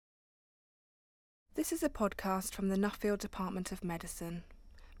This is a podcast from the Nuffield Department of Medicine.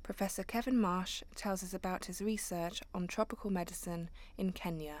 Professor Kevin Marsh tells us about his research on tropical medicine in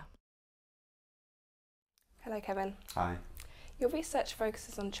Kenya. Hello, Kevin. Hi. Your research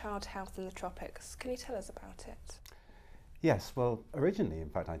focuses on child health in the tropics. Can you tell us about it? Yes, well, originally, in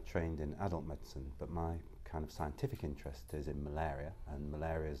fact, I trained in adult medicine, but my kind of scientific interest is in malaria, and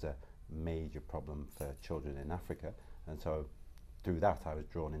malaria is a major problem for children in Africa, and so through that I was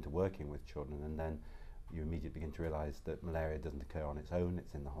drawn into working with children, and then you immediately begin to realise that malaria doesn't occur on its own,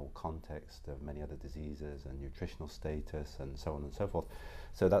 it's in the whole context of many other diseases and nutritional status and so on and so forth.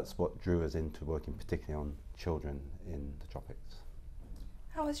 So that's what drew us into working particularly on children in the tropics.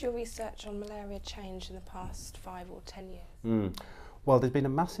 How has your research on malaria changed in the past 5 or 10 years? Well, there's been a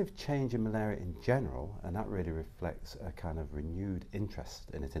massive change in malaria in general, and that really reflects a kind of renewed interest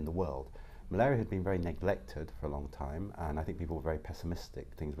in it in the world. Malaria had been very neglected for a long time, and I think people were very pessimistic.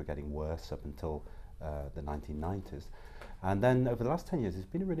 Things were getting worse up until the 1990s. And then over the last 10 years, there's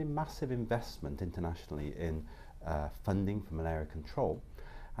been a really massive investment internationally in funding for malaria control.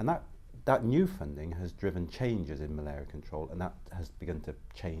 And that new funding has driven changes in malaria control, and that has begun to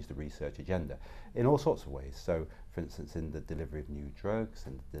change the research agenda in all sorts of ways. So, for instance, in the delivery of new drugs,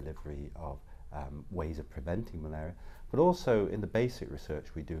 in the delivery of ways of preventing malaria, but also in the basic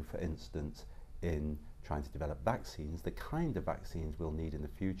research we do, for instance, in trying to develop vaccines. The kind of vaccines we'll need in the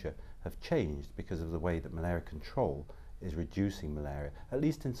future have changed because of the way that malaria control is reducing malaria, at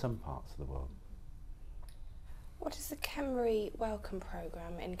least in some parts of the world. What is the KEMRI Welcome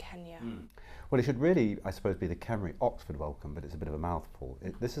Programme in Kenya? Well, it should really, I suppose, be the KEMRI Oxford Welcome, but it's a bit of a mouthful.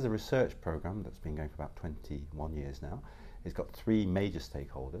 This is a research programme that's been going for about 21 years now. It's got 3 major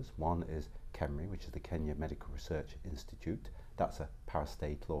stakeholders. One is KEMRI, which is the Kenya Medical Research Institute. That's a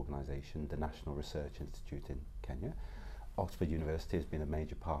parastatal organisation, the National Research Institute in Kenya. Oxford University has been a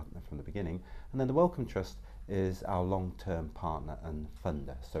major partner from the beginning. And then the Wellcome Trust is our long-term partner and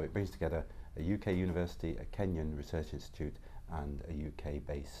funder. So it brings together a UK university, a Kenyan research institute, and a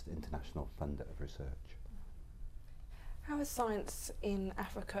UK-based international funder of research. How has science in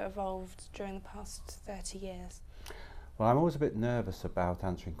Africa evolved during the past 30 years? Well, I'm always a bit nervous about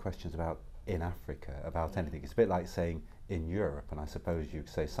answering questions about in Africa, about anything. It's a bit like saying in Europe, and I suppose you could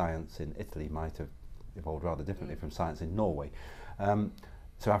say science in Italy might have evolved rather differently from science in Norway.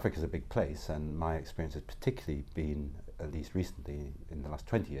 So Africa's a big place, and my experience has particularly been, at least recently, in the last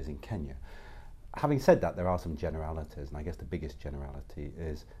 20 years in Kenya. Having said that, there are some generalities, and I guess the biggest generality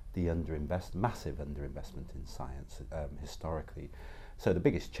is the massive underinvestment in science historically. So the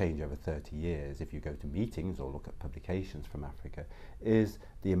biggest change over 30 years, if you go to meetings or look at publications from Africa, is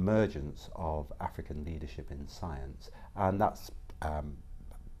the emergence of African leadership in science. And that's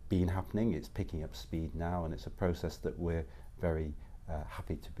been happening, it's picking up speed now, and it's a process that we're very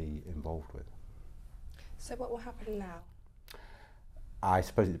happy to be involved with. So what will happen now? I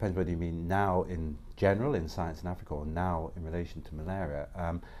suppose it depends whether you mean now in general in science in Africa or now in relation to malaria.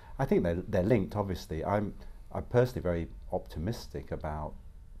 I think they're linked, obviously. I'm personally very optimistic about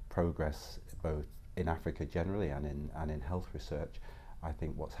progress both in Africa generally and in health research. I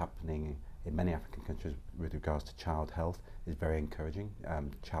think what's happening in many African countries with regards to child health is very encouraging.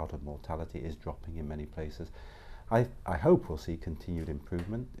 Childhood mortality is dropping in many places. I hope we'll see continued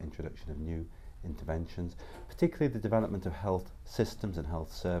improvement, introduction of new interventions, particularly the development of health systems and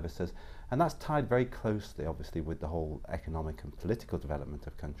health services, and that's tied very closely obviously with the whole economic and political development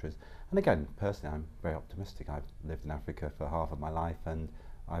of countries. And again, personally, I'm very optimistic. I've lived in Africa for half of my life, and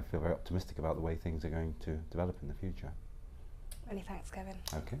I feel very optimistic about the way things are going to develop in the future. Many thanks, Kevin.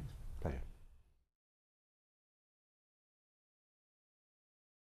 Okay, pleasure.